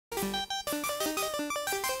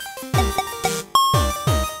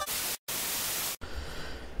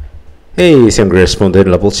Hey, Sangriaz from the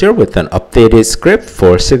Levels here with an updated script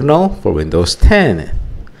for Sig.Null for Windows 10.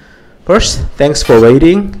 First, thanks for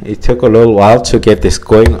waiting. It took a little while to get this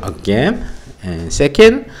going again. And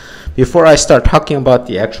second, before I start talking about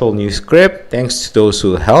the actual new script, thanks to those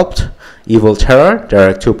who helped. Evilterror,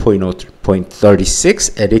 Direct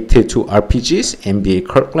 2.0.36, Addicted to RPGs, NBA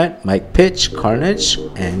Kirkland, Mike Pitch, Carnage,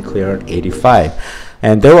 and CLARION 85.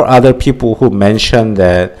 And there were other people who mentioned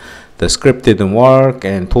that the script didn't work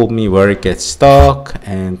and told me where it gets stuck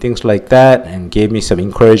and things like that, and gave me some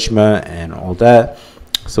encouragement and all that.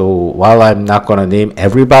 So while I'm not gonna name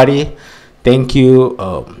everybody, thank you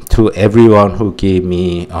to everyone who gave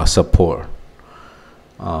me support.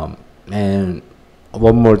 And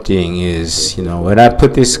one more thing is, when I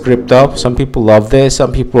put this script up, some people love this,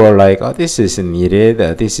 some people are like, oh, this isn't needed,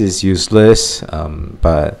 this is useless.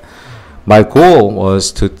 But my goal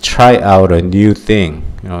was to try out a new thing,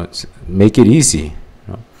 make it easy.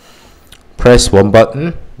 Press one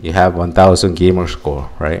button, you have 1000 gamer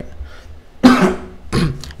score, right?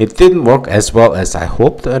 It didn't work as well as I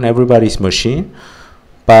hoped on everybody's machine,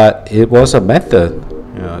 but it was a method.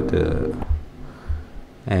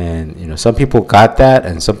 Some people got that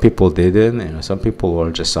and some people didn't. Some people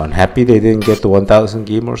were just unhappy they didn't get the 1000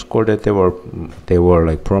 gamer score that they were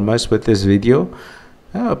like promised with this video.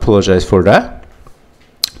 I apologize for that,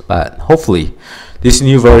 but hopefully this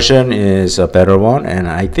new version is a better one. And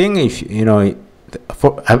I think if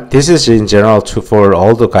this is in general for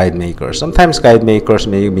all the guide makers. Sometimes guide makers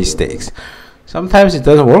make mistakes. Sometimes it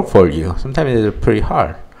doesn't work for you. Sometimes it's pretty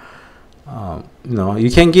hard.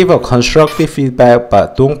 You can give a constructive feedback,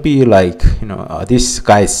 but don't be like, this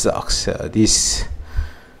guide sucks.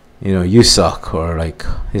 You suck, or like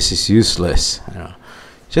this is useless.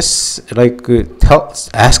 Just like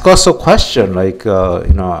ask us a question like,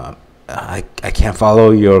 I can't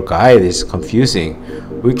follow your guide, it's confusing.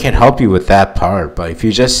 We can help you with that part. But if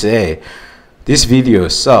you just say this video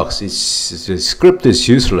sucks, the script is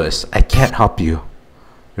useless, I can't help you.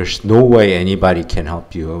 There's no way anybody can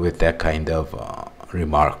help you with that kind of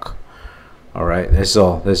remark. All right, that's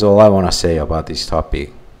all I want to say about this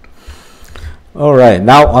topic. All right,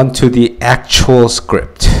 now on to the actual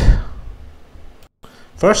script.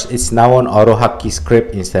 First, it's now an AutoHotkey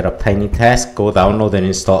script instead of Tiny Task. Go download and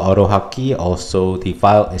install AutoHotkey. Also, the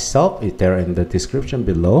file itself is there in the description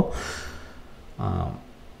below.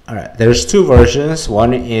 Alright, there's two versions.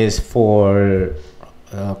 One is for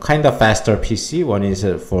kind of faster PC. One is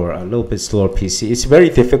for a little bit slower PC. It's very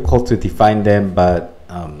difficult to define them, but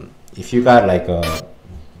if you got like a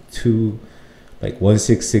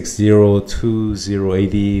 1660,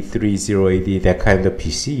 2080, 3080, that kind of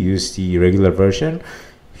PC, use the regular version.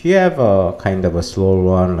 If you have a kind of a slower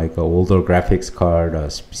one, like an older graphics card, a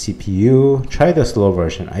CPU, try the slow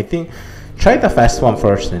version. I think try the fast one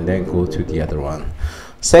first and then go to the other one.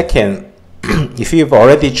 Second, if you've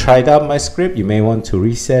already tried out my script, you may want to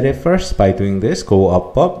reset it first by doing this. Go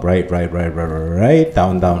up, up, right,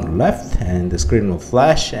 down, left, and the screen will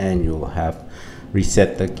flash and you'll have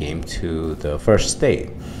reset the game to the first state.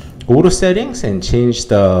 Go to settings and change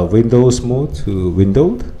the Windows mode to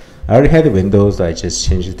windowed. I already had the Windows, I just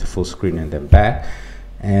changed it to full screen and then back.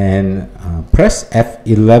 And press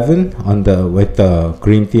F11 with the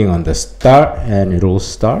green thing on the start, and it will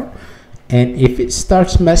start. And if it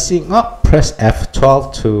starts messing up, press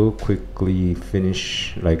F12 to quickly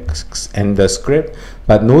finish, end the script.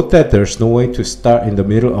 But note that there's no way to start in the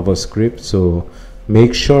middle of a script, so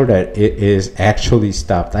make sure that it is actually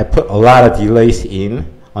stopped. I put a lot of delays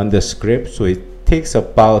on the script, so it takes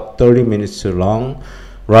about 30 minutes to run,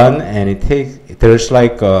 and there's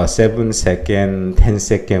like a 7-second,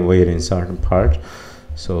 10-second wait in certain parts.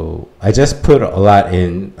 So I just put a lot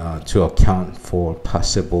in to account for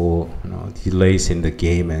possible delays in the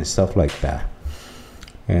game and stuff like that.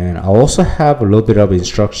 And I also have a little bit of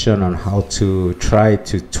instruction on how to try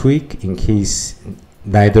to tweak in case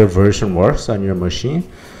neither version works on your machine,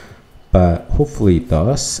 but hopefully it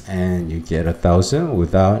does, and you get 1000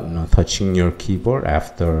 without touching your keyboard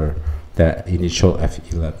after that initial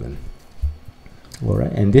F11. All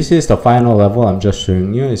right, and this is the final level I'm just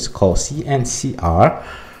showing you. It's called CNCR,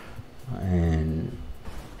 and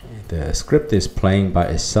the script is playing by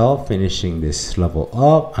itself, finishing this level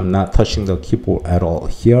up. I'm not touching the keyboard at all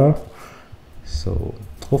here. So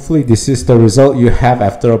hopefully this is the result you have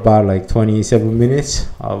after about like 27 minutes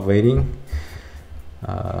of waiting.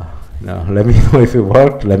 Let me know if it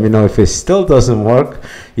worked. Let me know if it still doesn't work.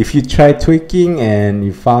 If you try tweaking and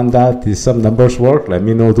you found out some numbers work, let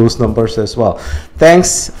me know those numbers as well.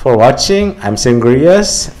 Thanks for watching. I'm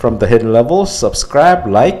Sangriaz from the Hidden Levels. Subscribe,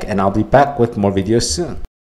 like, and I'll be back with more videos soon.